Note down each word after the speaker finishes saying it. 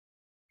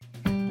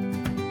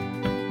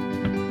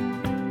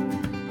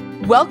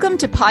Welcome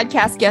to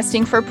Podcast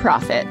Guesting for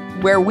Profit,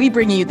 where we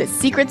bring you the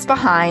secrets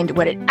behind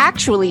what it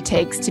actually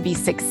takes to be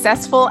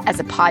successful as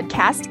a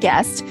podcast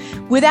guest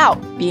without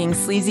being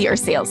sleazy or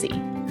salesy.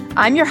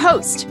 I'm your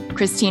host,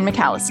 Christine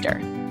McAllister.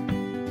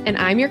 And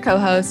I'm your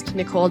co-host,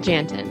 Nicole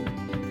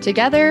Janton.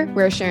 Together,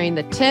 we're sharing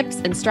the tips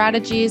and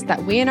strategies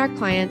that we and our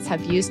clients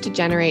have used to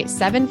generate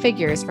 7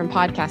 figures from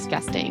podcast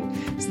guesting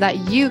so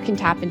that you can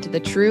tap into the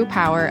true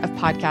power of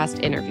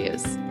podcast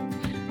interviews.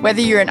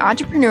 Whether you're an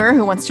entrepreneur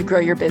who wants to grow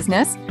your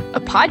business,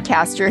 a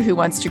podcaster who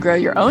wants to grow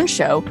your own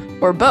show,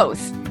 or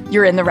both,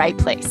 you're in the right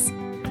place.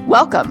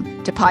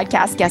 Welcome to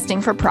Podcast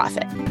Guesting for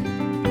Profit.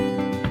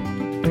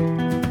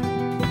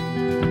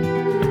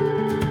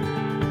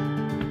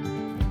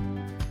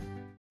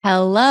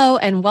 Hello,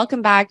 and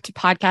welcome back to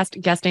Podcast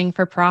Guesting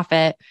for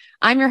Profit.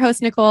 I'm your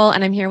host, Nicole,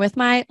 and I'm here with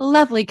my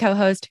lovely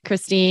co-host,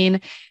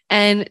 Christine.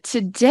 And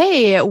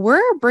today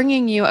we're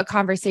bringing you a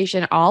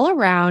conversation all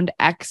around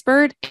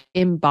expert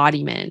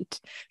embodiment.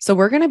 So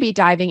we're going to be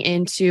diving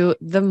into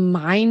the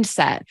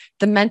mindset,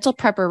 the mental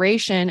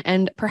preparation,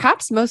 and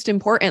perhaps most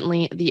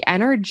importantly, the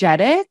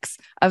energetics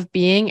of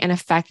being an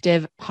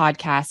effective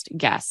podcast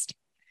guest.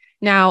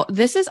 Now,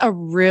 this is a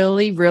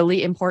really,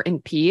 really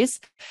important piece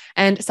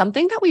and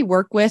something that we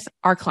work with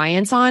our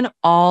clients on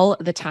all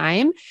the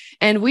time.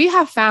 And we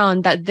have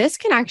found that this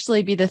can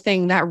actually be the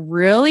thing that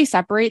really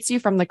separates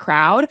you from the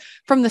crowd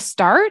from the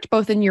start,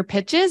 both in your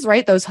pitches,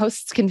 right? Those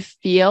hosts can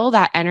feel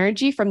that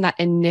energy from that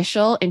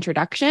initial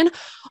introduction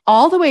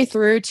all the way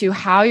through to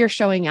how you're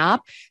showing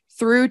up,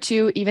 through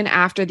to even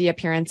after the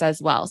appearance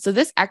as well. So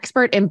this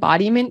expert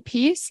embodiment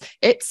piece,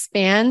 it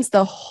spans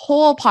the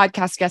whole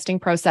podcast guesting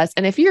process.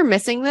 And if you're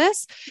missing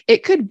this,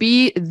 it could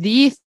be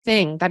the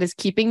thing that is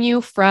keeping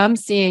you from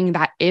seeing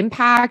that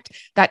impact,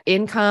 that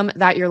income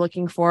that you're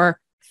looking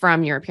for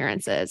from your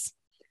appearances.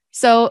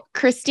 So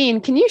Christine,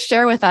 can you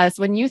share with us,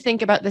 when you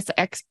think about this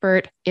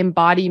expert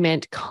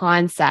embodiment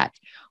concept,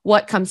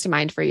 what comes to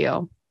mind for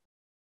you?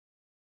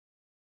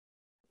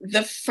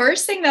 The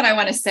first thing that I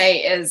want to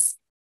say is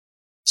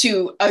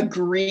to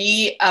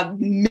agree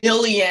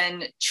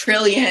 1,000,000,000,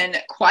 trillion,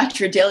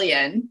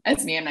 quadrillion,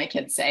 as me and my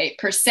kids say,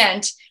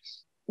 %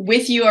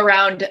 with you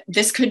around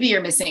this could be your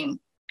missing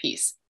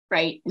piece,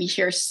 right? We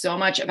hear so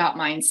much about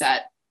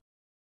mindset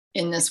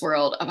in this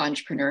world of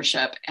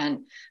entrepreneurship.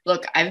 And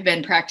look, I've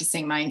been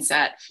practicing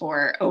mindset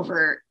for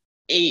over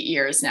 8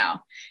 years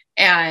now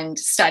and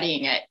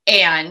studying it.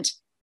 And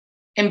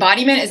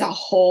embodiment is a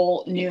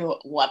whole new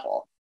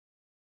level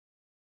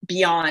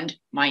beyond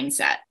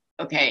mindset.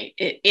 Okay,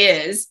 it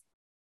is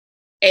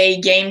a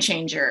game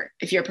changer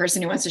if you're a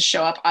person who wants to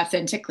show up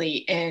authentically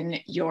in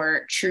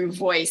your true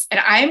voice.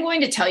 And I'm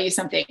going to tell you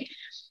something.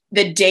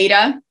 The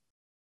data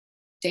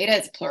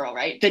is plural,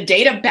 right? The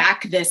data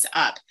back this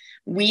up.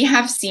 We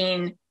have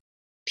seen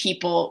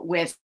people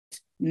with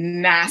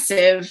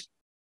massive,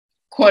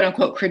 quote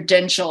unquote,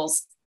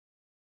 credentials,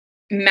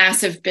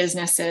 massive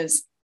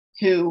businesses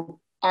who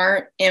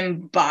aren't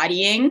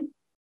embodying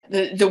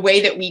the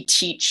way that we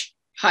teach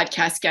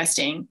podcast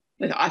guesting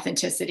with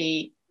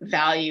authenticity,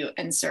 value,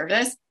 and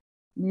service,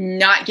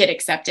 not get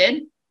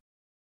accepted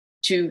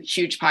to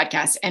huge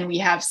podcasts. And we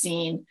have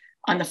seen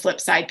on the flip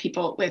side,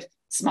 people with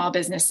small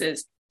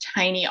businesses,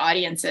 tiny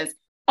audiences,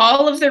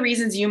 all of the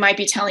reasons you might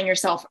be telling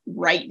yourself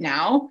right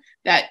now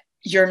that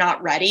you're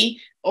not ready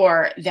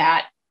or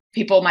that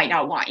people might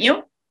not want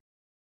you.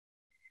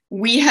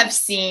 We have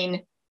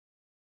seen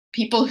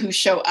people who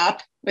show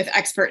up with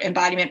expert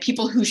embodiment,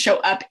 people who show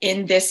up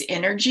in this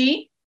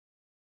energy,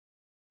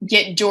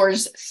 get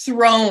doors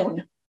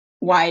thrown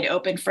wide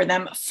open for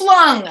them,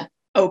 flung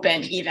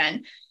open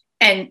even.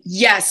 And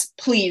yes,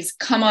 please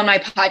come on my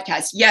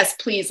podcast. Yes,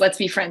 please, let's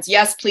be friends.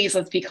 Yes, please,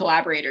 let's be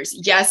collaborators.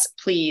 Yes,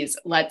 please,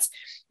 let's,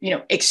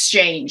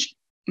 exchange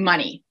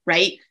money,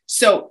 right?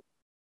 So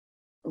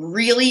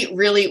really,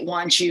 really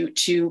want you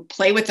to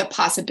play with the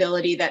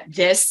possibility that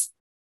this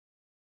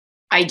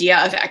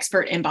idea of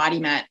expert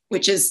embodiment,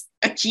 which is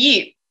a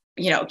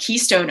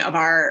keystone of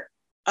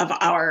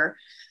our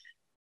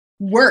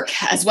work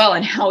as well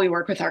and how we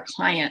work with our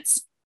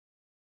clients,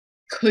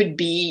 could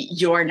be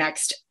your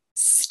next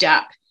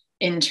step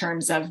in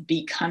terms of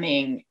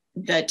becoming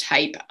the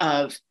type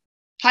of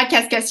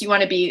podcast guest you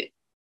want to be,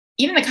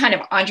 even the kind of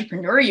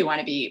entrepreneur you want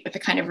to be, with the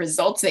kind of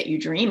results that you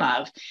dream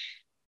of.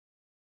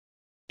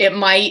 It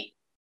might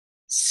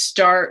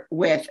start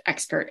with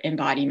expert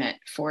embodiment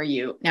for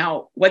you.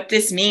 Now, what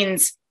this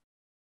means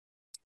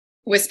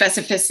with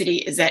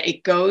specificity is that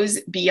it goes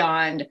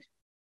beyond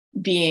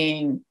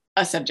being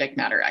a subject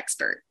matter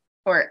expert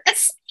or a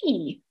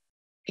C.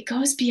 It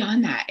goes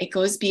beyond that. It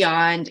goes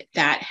beyond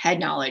that head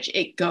knowledge.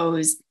 It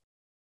goes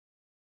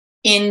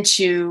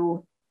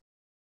into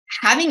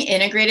having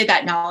integrated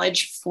that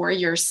knowledge for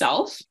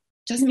yourself.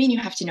 Doesn't mean you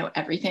have to know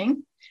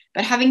everything,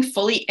 but having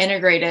fully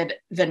integrated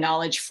the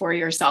knowledge for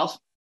yourself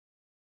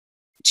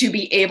to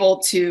be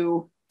able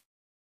to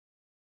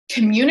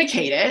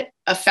communicate it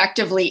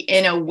effectively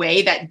in a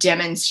way that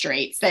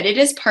demonstrates that it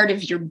is part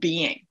of your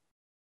being,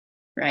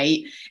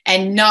 right?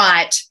 And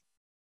not,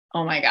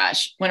 oh my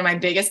gosh, one of my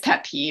biggest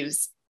pet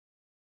peeves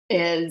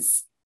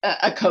is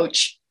a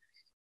coach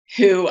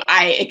who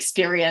I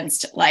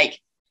experienced like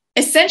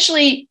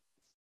essentially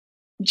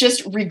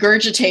just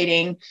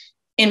regurgitating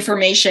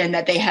information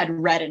that they had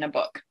read in a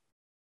book.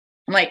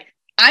 I'm like,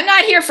 I'm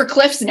not here for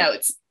Cliff's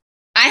notes.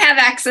 I have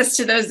access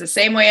to those the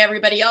same way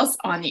everybody else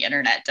on the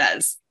internet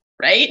does,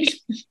 right?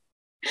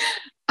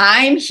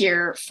 I'm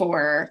here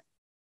for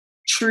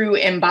true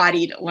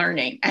embodied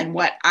learning and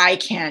what I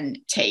can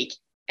take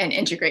and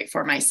integrate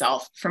for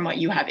myself from what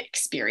you have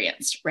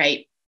experienced,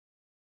 right?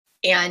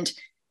 And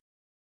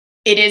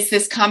it is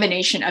this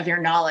combination of your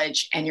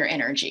knowledge and your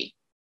energy.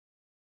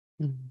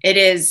 Mm-hmm. It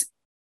is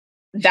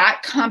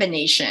that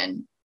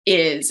combination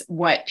is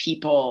what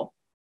people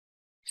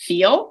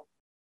feel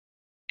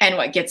and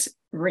what gets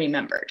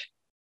remembered,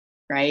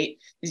 right?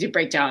 As you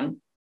break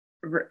down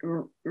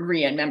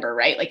remember,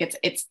 right? Like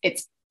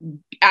it's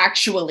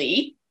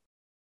actually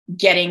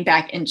getting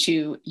back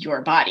into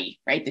your body,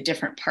 right? The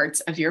different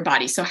parts of your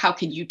body. So how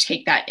can you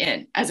take that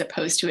in as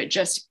opposed to it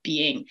just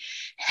being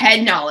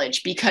head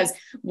knowledge? Because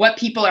what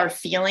people are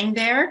feeling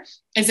there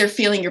is they're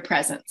feeling your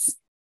presence.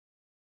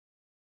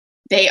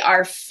 They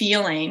are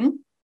feeling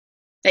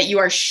that you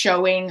are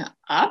showing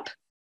up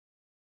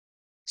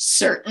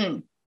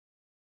certain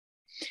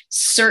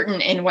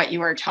in what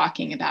you are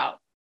talking about.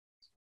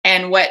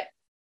 And what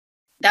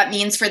that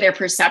means for their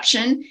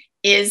perception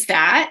is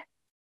that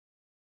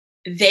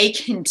they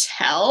can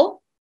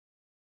tell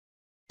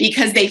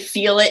because they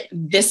feel it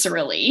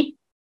viscerally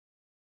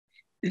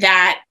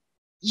that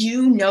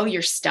you know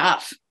your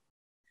stuff,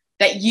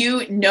 that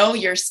you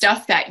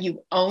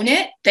own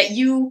it, that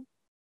you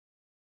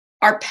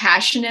are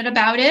passionate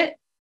about it,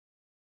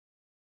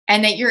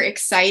 and that you're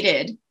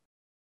excited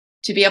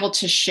to be able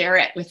to share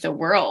it with the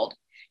world.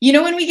 You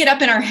know, when we get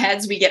up in our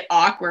heads, we get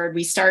awkward.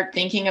 We start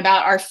thinking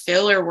about our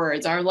filler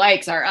words, our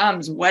likes, our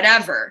ums,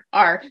 whatever,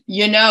 our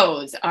you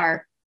knows,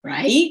 our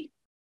right?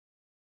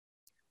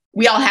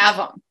 We all have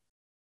them.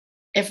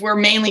 If we're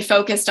mainly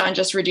focused on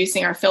just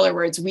reducing our filler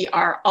words, we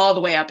are all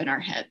the way up in our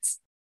heads.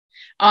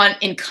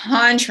 In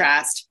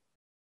contrast,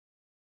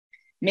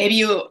 maybe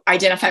you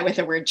identify with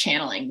the word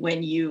channeling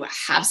when you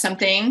have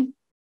something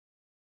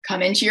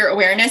come into your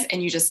awareness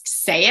and you just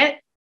say it.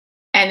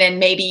 And then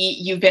maybe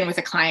you've been with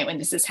a client when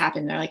this has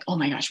happened. They're like, oh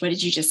my gosh, what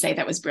did you just say?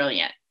 That was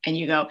brilliant. And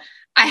you go,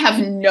 I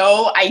have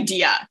no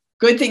idea.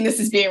 Good thing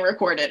this is being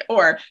recorded.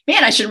 Or,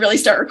 man, I should really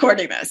start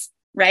recording this,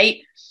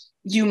 right?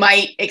 You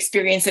might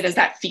experience it as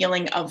that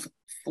feeling of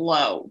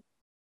flow.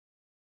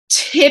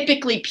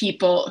 Typically,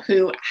 people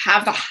who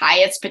have the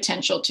highest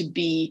potential to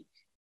be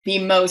the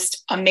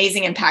most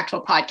amazing,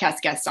 impactful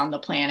podcast guests on the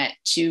planet,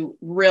 to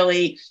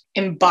really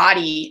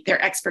embody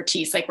their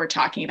expertise, like we're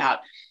talking about,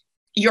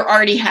 you're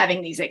already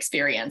having these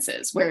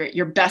experiences where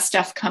your best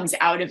stuff comes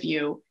out of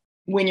you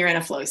when you're in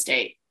a flow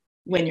state,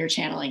 when you're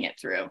channeling it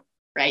through,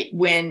 right?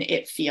 When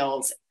it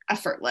feels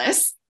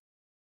effortless.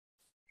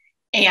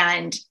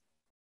 And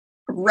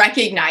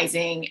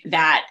recognizing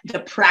that the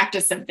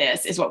practice of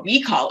this is what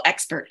we call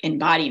expert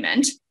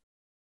embodiment,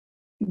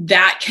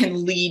 that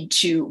can lead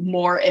to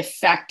more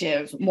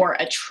effective, more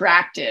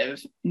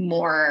attractive,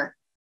 more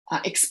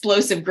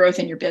explosive growth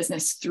in your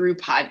business through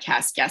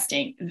podcast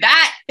guesting.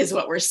 That is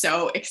what we're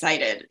so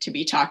excited to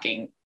be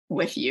talking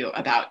with you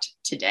about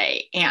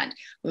today. And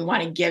we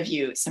want to give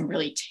you some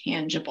really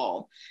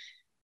tangible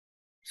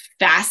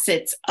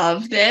facets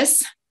of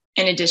this,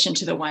 in addition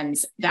to the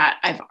ones that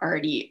I've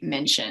already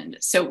mentioned.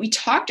 So we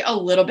talked a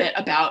little bit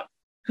about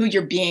who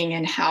you're being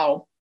and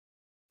how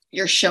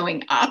you're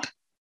showing up,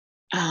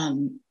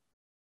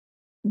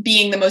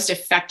 being the most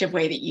effective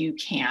way that you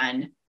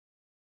can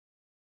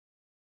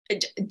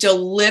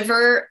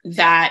deliver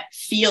that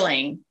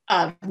feeling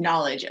of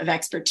knowledge, of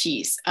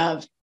expertise,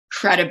 of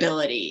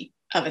credibility,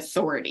 of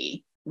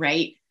authority,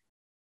 right?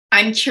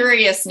 I'm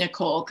curious,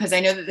 Nicole, because I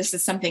know that this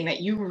is something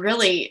that you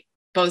really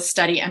both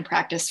study and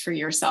practice for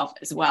yourself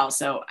as well.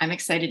 So I'm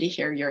excited to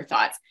hear your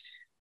thoughts.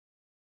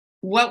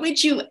 What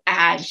would you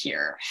add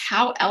here?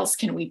 How else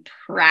can we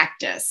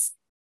practice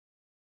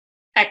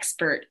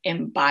expert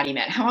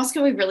embodiment? How else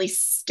can we really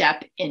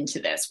step into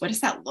this? What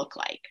does that look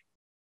like?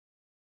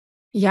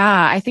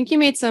 Yeah, I think you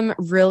made some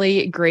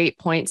really great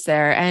points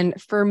there. And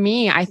for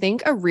me, I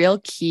think a real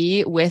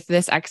key with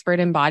this expert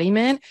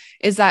embodiment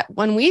is that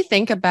when we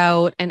think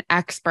about an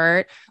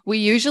expert, we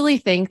usually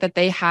think that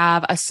they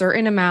have a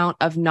certain amount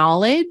of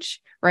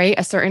knowledge, right?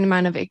 A certain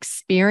amount of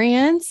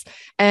experience,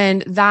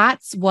 and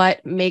that's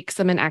what makes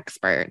them an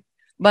expert.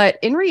 But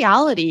in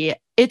reality,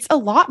 it's a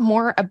lot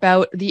more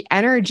about the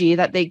energy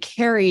that they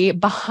carry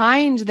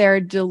behind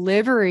their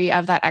delivery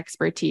of that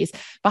expertise,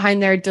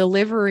 behind their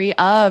delivery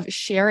of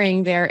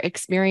sharing their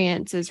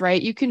experiences,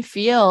 right? You can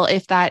feel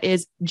if that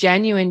is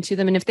genuine to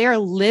them and if they are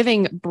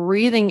living,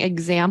 breathing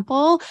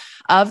example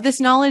of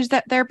this knowledge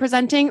that they're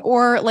presenting,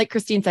 or like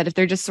Christine said, if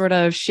they're just sort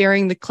of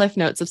sharing the cliff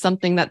notes of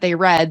something that they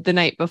read the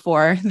night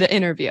before the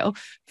interview,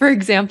 for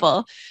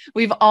example.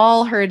 We've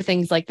all heard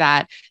things like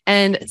that.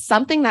 And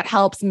something that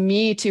helps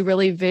me to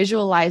really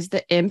visualize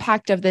the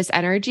impact of this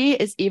energy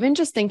is even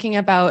just thinking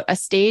about a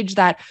stage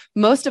that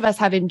most of us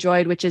have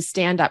enjoyed, which is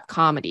stand-up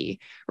comedy,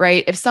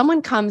 right? If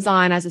someone comes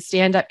on as a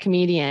stand-up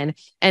comedian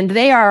and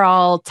they are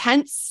all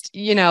tense,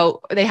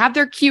 they have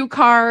their cue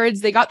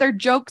cards, they got their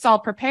jokes all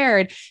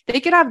prepared, they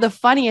could have the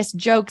funniest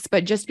jokes,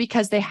 but just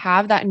because they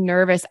have that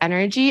nervous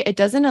energy, it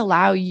doesn't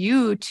allow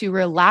you to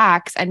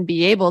relax and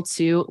be able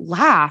to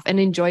laugh and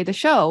enjoy the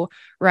show,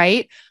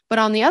 right? But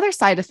on the other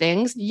side of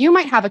things, you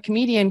might have a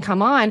comedian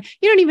come on,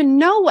 you don't even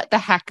know what the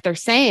heck they're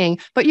saying,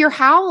 but you're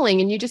howling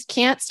and you just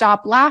can't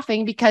stop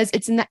laughing because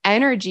it's in the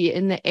energy,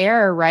 in the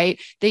air, right?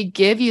 They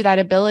give you that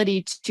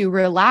ability to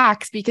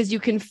relax because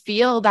you can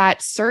feel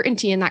that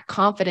certainty and that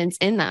confidence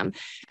in them.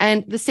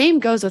 And the same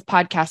goes with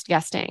podcast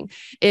guesting.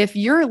 If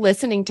you're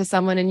listening to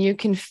someone and you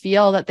can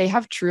feel that they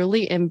have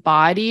truly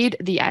embodied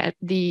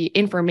the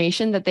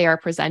information that they are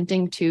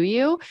presenting to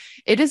you,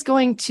 it is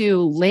going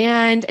to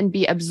land and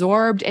be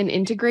absorbed and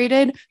integrated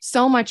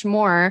so much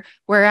more.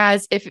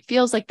 Whereas if it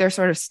feels like they're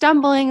sort of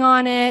stumbling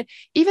on it,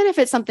 even if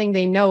it's something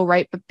they know,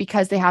 right, but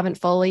because they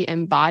haven't fully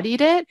embodied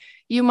it,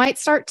 you might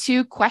start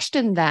to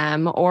question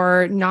them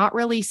or not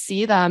really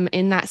see them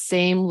in that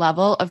same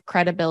level of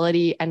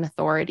credibility and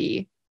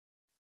authority.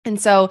 And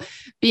so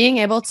being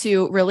able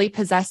to really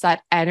possess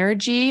that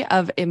energy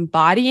of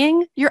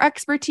embodying your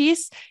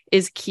expertise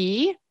is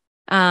key.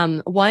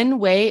 One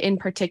way in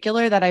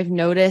particular that I've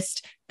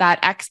noticed that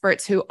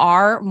experts who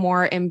are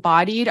more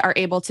embodied are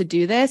able to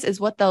do this is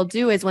what they'll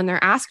do is when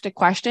they're asked a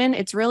question,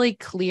 it's really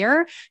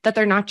clear that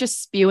they're not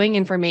just spewing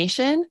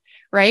information,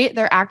 right?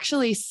 They're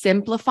actually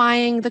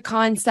simplifying the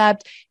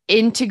concept,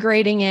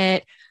 integrating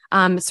it,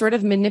 sort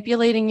of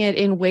manipulating it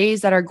in ways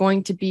that are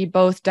going to be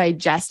both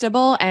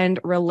digestible and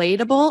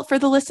relatable for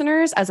the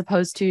listeners, as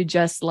opposed to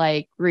just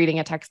like reading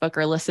a textbook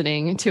or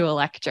listening to a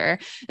lecture.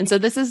 And so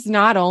this is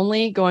not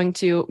only going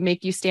to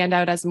make you stand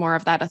out as more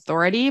of that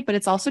authority, but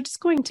it's also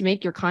just going to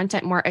make your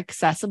content more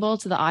accessible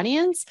to the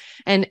audience.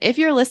 And if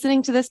you're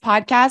listening to this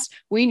podcast,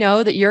 we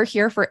know that you're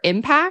here for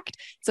impact.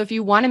 So if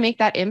you want to make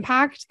that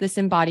impact, this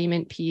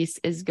embodiment piece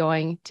is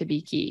going to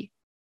be key.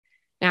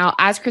 Now,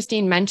 as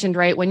Christine mentioned,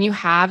 right, when you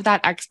have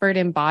that expert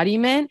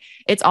embodiment,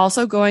 it's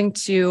also going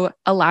to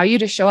allow you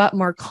to show up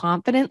more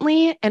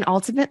confidently and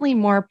ultimately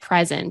more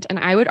present. And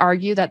I would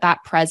argue that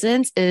that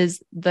presence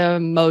is the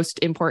most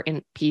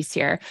important piece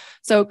here.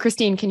 So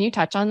Christine, can you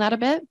touch on that a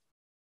bit?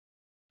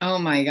 Oh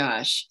my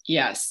gosh.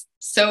 Yes.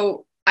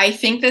 So I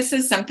think this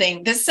is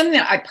something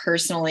that I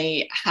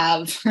personally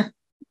have.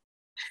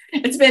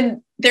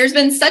 There's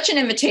been such an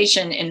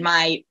invitation in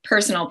my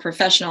personal,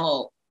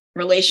 professional,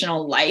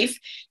 relational life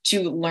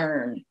to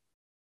learn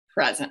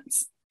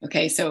presence.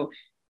 Okay. So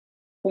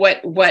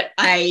what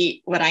I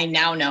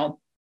now know,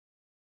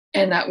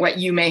 and that what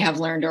you may have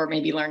learned or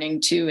maybe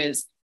learning too,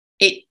 is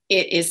it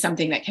is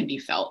something that can be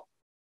felt.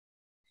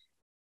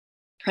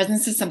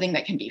 Presence is something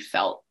that can be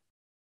felt,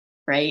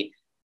 right?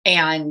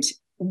 And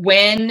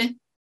when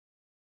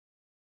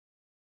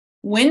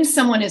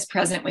someone is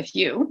present with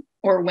you,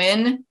 or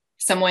when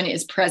someone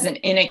is present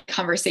in a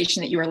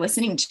conversation that you are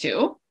listening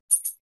to,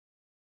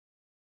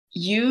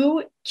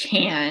 you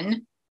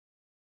can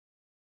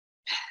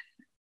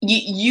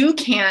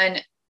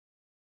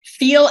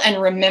feel and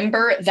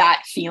remember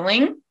that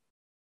feeling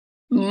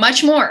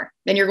much more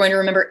than you're going to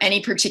remember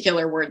any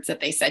particular words that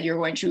they said. You're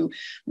going to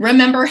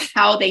remember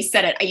how they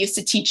said it. I used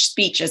to teach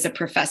speech as a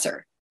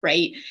professor,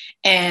 right?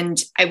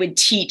 And I would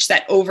teach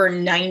that over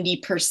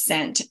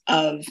 90%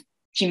 of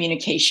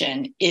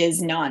communication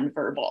is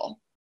nonverbal.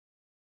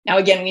 Now,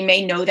 again, we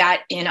may know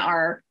that in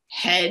our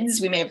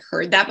heads. We may have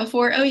heard that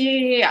before. Oh,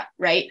 yeah,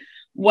 right?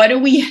 What do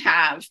we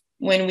have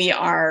when we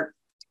are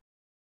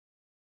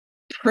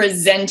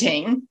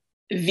presenting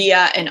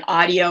via an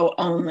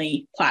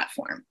audio-only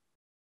platform?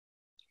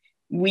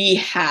 We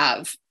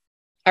have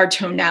our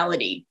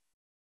tonality.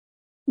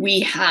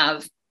 We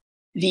have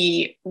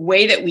the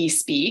way that we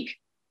speak.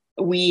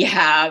 We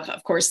have,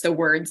 of course, the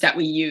words that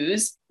we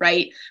use,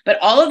 right? But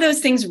all of those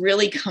things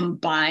really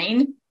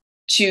combine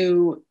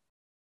to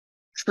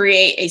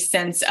create a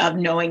sense of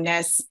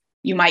knowingness.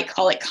 You might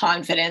call it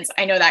confidence.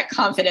 I know that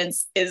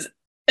confidence is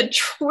a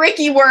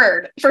tricky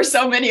word for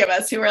so many of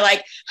us who are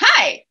like,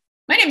 hi,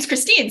 my name's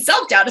Christine.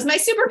 Self-doubt is my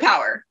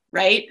superpower,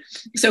 right?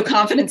 So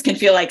confidence can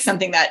feel like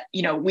something that,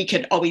 we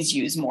could always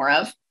use more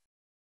of.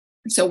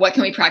 So what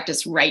can we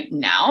practice right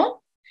now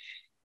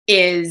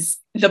is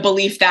the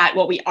belief that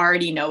what we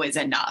already know is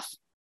enough,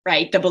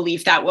 right? The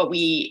belief that what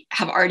we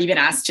have already been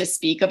asked to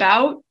speak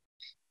about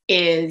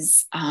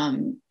is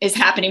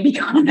happening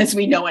because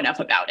we know enough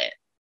about it,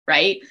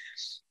 right?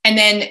 And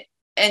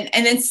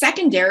then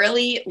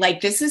secondarily,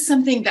 like, this is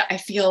something that I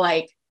feel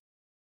like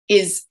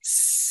is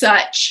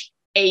such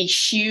a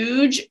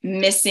huge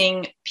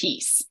missing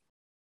piece.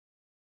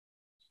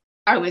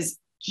 I was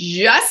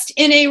just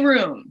in a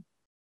room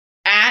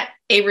at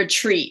a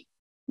retreat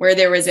where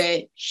there was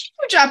a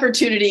huge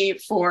opportunity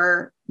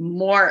for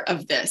more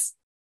of this,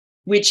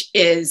 which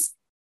is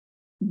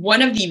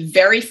one of the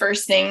very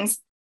first things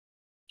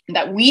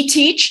that we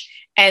teach,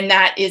 and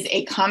that is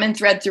a common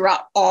thread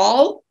throughout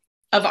all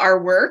of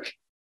our work,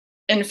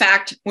 In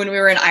fact, when we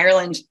were in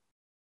Ireland,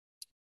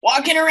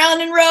 walking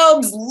around in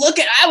robes,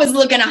 I was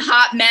looking a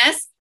hot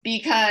mess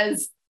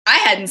because I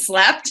hadn't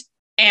slept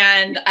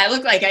and I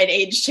looked like I'd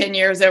aged 10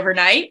 years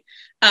overnight,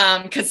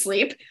 cause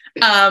sleep.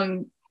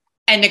 And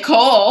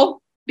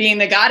Nicole, being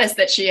the goddess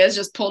that she is,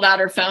 just pulled out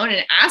her phone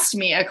and asked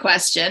me a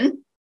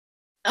question,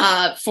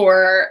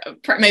 for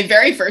my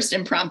very first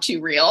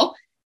impromptu reel.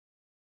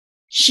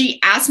 She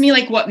asked me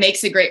like, what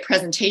makes a great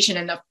presentation?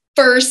 And the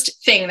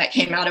first thing that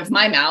came out of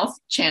my mouth,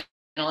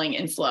 channeling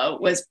in flow,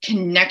 was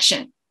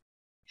connection.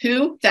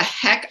 Who the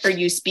heck are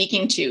you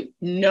speaking to?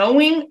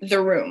 Knowing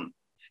the room,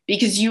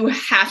 because you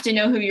have to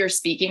know who you're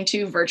speaking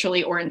to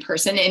virtually or in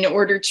person in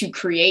order to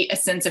create a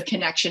sense of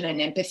connection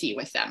and empathy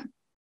with them.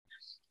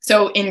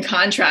 So in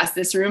contrast,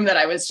 this room that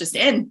I was just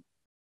in,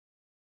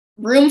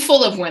 room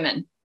full of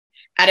women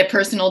at a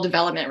personal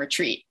development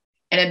retreat,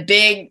 and a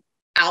big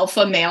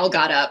alpha male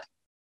got up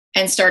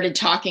and started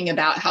talking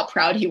about how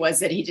proud he was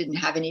that he didn't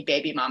have any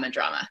baby mama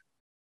drama.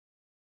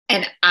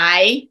 And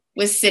I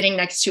was sitting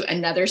next to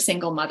another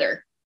single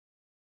mother,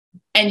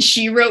 and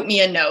she wrote me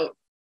a note,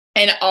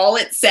 and all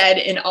it said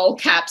in all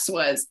caps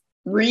was,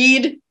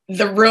 read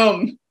the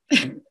room.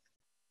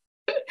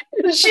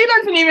 She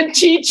doesn't even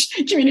teach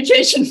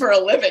communication for a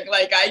living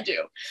like I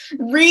do.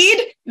 Read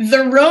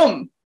the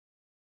room.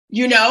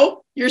 You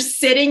know, you're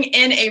sitting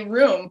in a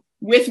room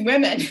with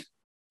women,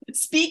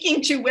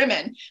 speaking to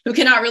women who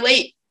cannot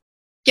relate.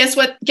 Guess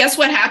what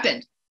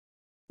happened?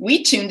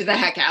 We tuned the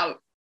heck out.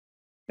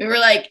 We were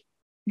like,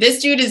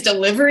 this dude is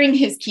delivering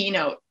his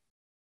keynote,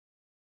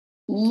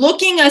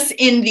 looking us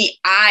in the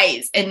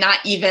eyes and not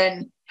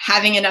even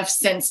having enough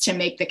sense to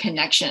make the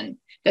connection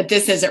that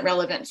this isn't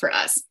relevant for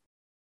us.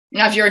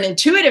 Now, if you're an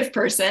intuitive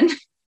person,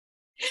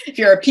 if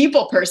you're a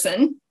people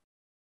person,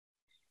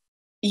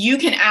 you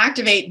can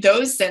activate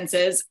those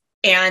senses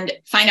and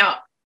find out,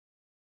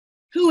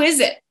 who is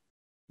it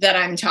that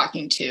I'm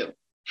talking to?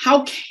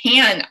 How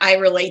can I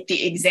relate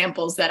the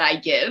examples that I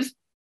give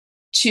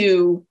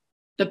to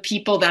the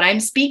people that I'm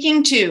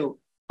speaking to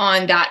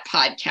on that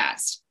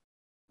podcast,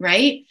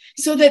 right?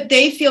 So that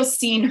they feel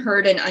seen,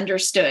 heard, and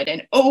understood.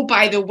 And oh,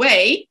 by the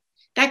way,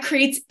 that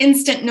creates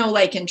instant know,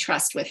 like, and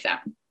trust with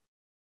them,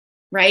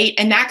 right?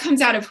 And that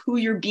comes out of who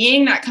you're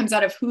being. That comes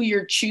out of who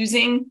you're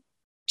choosing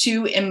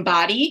to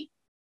embody.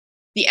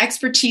 The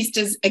expertise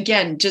does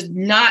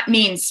not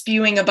mean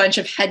spewing a bunch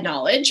of head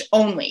knowledge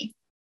only.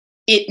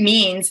 It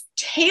means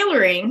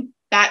tailoring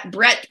that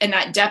breadth and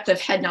that depth of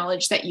head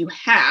knowledge that you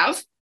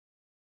have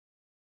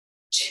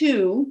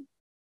to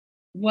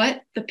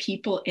what the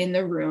people in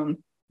the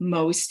room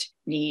most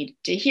need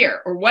to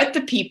hear, or what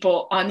the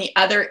people on the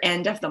other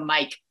end of the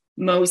mic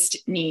most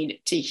need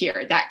to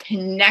hear. That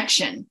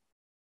connection,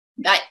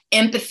 that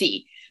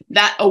empathy,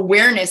 that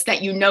awareness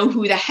that you know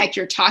who the heck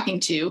you're talking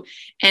to,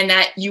 and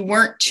that you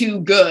weren't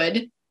too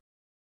good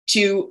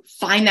to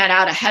find that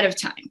out ahead of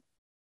time,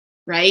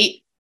 right?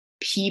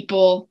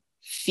 People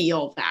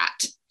feel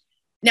that.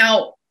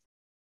 Now,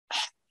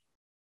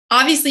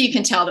 obviously you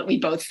can tell that we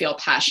both feel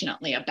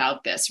passionately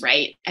about this,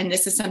 right? And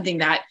this is something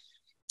that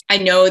I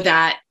know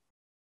that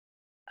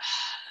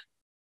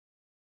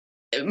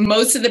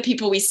most of the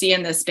people we see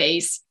in this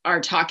space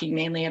are talking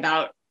mainly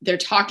about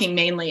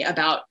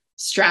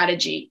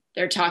strategy.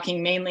 They're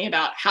talking mainly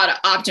about how to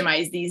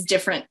optimize these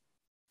different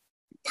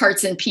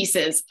parts and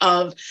pieces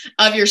of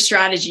your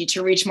strategy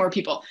to reach more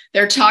people.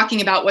 They're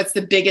talking about what's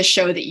the biggest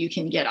show that you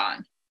can get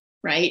on,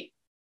 right?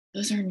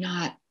 Those are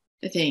not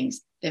the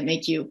things that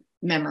make you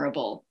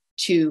memorable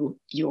to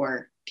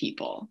your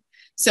people.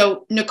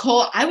 So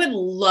Nicole, I would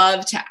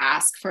love to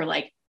ask for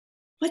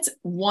what's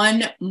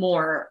one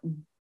more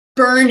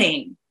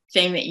burning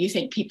thing that you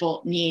think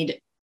people need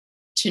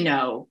to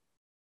know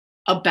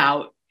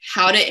about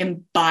how to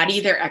embody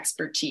their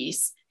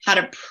expertise, how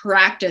to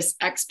practice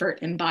expert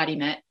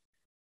embodiment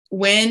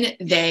when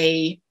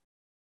they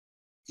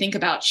think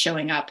about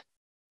showing up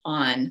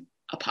on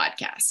a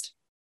podcast?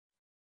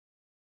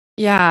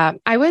 Yeah,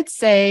 I would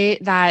say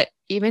that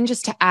even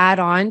just to add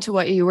on to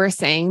what you were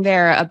saying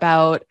there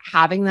about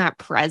having that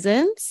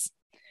presence,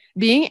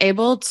 being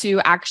able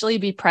to actually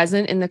be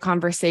present in the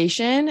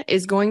conversation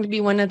is going to be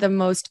one of the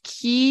most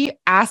key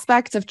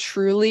aspects of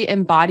truly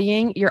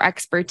embodying your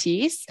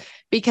expertise,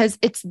 because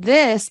it's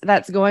this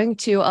that's going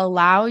to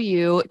allow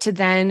you to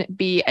then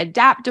be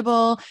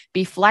adaptable,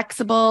 be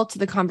flexible to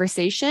the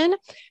conversation.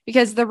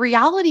 Because the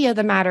reality of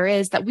the matter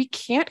is that we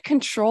can't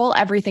control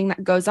everything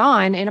that goes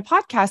on in a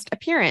podcast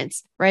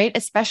appearance, right?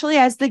 Especially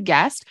as the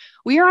guest,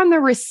 we are on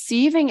the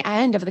receiving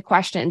end of the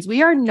questions.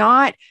 We are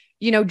not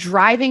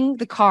driving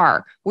the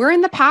car. We're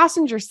in the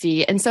passenger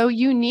seat. And so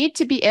you need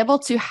to be able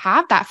to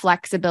have that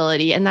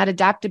flexibility and that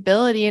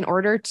adaptability in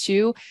order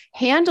to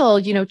handle,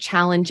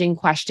 challenging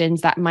questions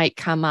that might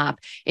come up,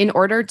 in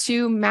order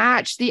to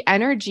match the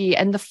energy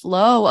and the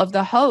flow of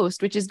the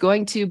host, which is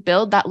going to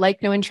build that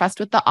like, know, and trust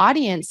with the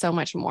audience so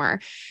much more.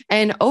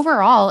 And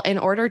overall, in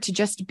order to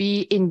just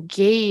be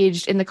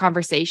engaged in the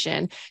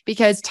conversation,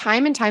 because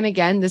time and time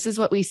again, this is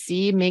what we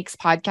see makes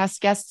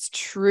podcast guests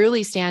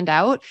truly stand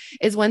out,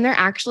 is when they're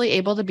actually actually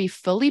able to be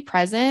fully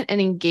present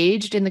and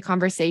engaged in the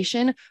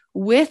conversation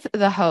with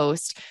the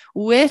host,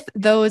 with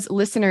those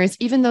listeners,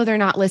 even though they're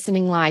not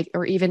listening live,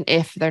 or even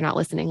if they're not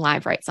listening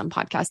live, right? Some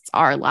podcasts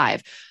are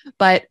live,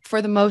 but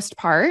for the most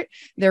part,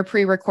 they're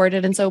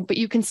pre-recorded. And so, but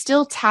you can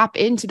still tap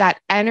into that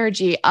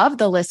energy of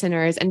the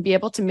listeners and be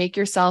able to make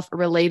yourself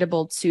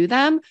relatable to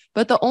them.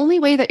 But the only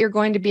way that you're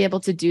going to be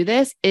able to do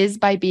this is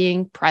by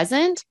being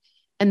present.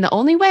 And the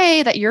only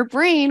way that your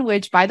brain,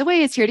 which by the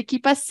way is here to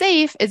keep us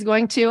safe, is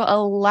going to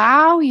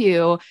allow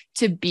you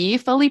to be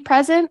fully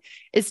present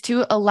is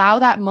to allow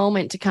that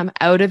moment to come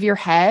out of your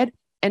head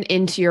and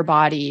into your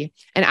body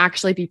and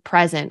actually be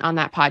present on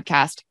that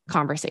podcast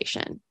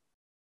conversation.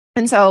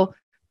 And so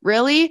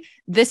really,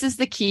 this is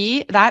the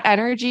key. That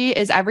energy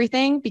is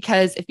everything,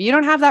 because if you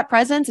don't have that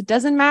presence, it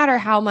doesn't matter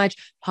how much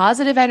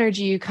positive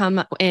energy you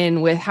come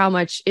in with, how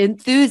much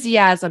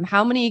enthusiasm,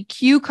 how many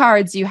cue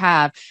cards you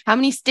have, how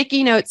many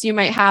sticky notes you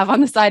might have on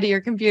the side of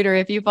your computer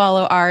if you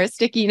follow our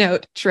sticky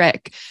note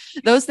trick.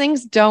 Those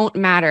things don't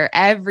matter.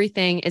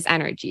 Everything is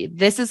energy.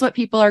 This is what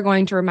people are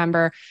going to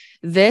remember.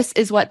 This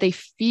is what they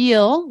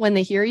feel when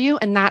they hear you.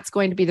 And that's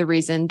going to be the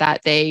reason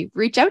that they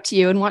reach out to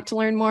you and want to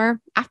learn more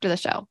after the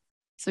show.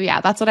 So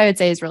yeah, that's what I would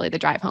say is really the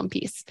drive home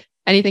piece.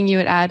 Anything you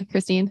would add,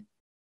 Christine?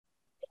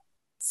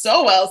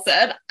 So well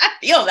said. I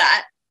feel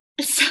that.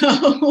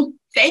 So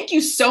thank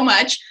you so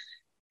much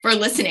for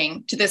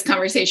listening to this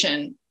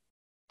conversation,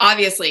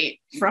 obviously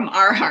from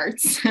our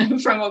hearts,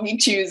 from what we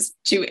choose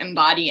to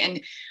embody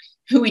and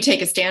who we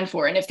take a stand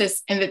for. And if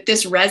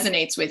this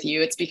resonates with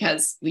you, it's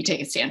because we take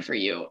a stand for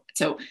you.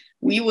 So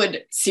we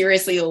would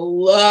seriously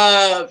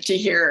love to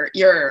hear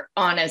your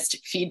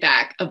honest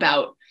feedback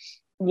about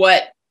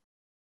what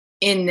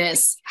in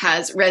this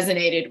has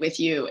resonated with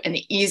you. And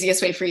the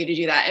easiest way for you to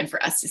do that and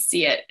for us to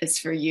see it is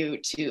for you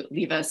to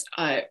leave us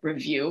a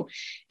review.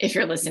 If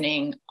you're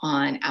listening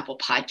on Apple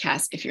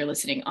Podcasts, if you're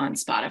listening on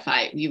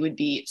Spotify, we would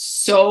be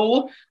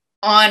so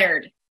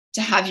honored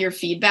to have your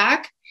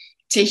feedback,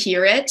 to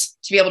hear it,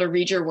 to be able to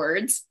read your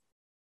words.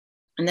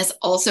 And this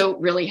also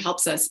really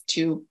helps us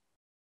to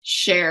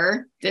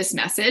share this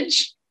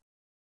message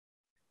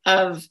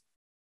of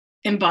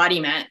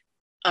embodiment,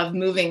 of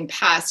moving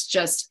past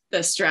just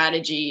the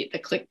strategy, the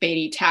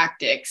clickbaity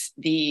tactics,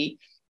 the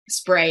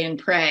spray and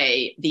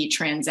pray, the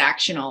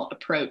transactional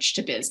approach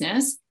to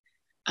business,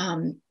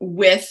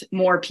 with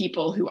more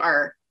people who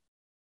are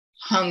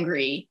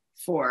hungry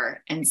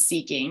for and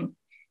seeking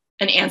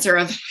an answer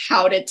of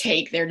how to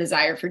take their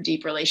desire for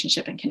deep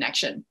relationship and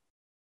connection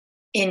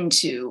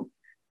into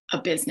a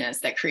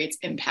business that creates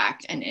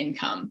impact and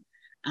income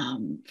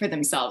for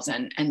themselves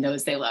and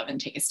those they love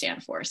and take a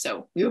stand for.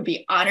 So we would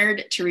be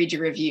honored to read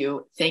your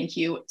review. Thank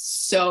you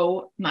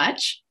so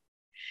much.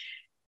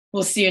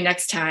 We'll see you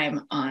next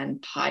time on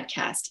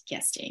Podcast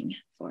Guesting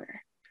for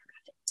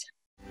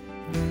Profit.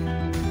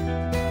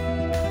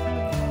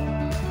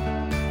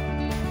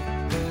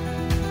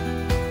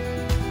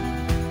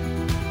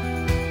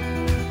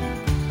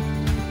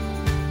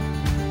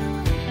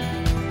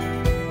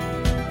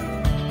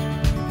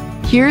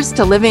 Here's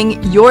to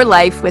living your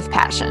life with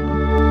passion.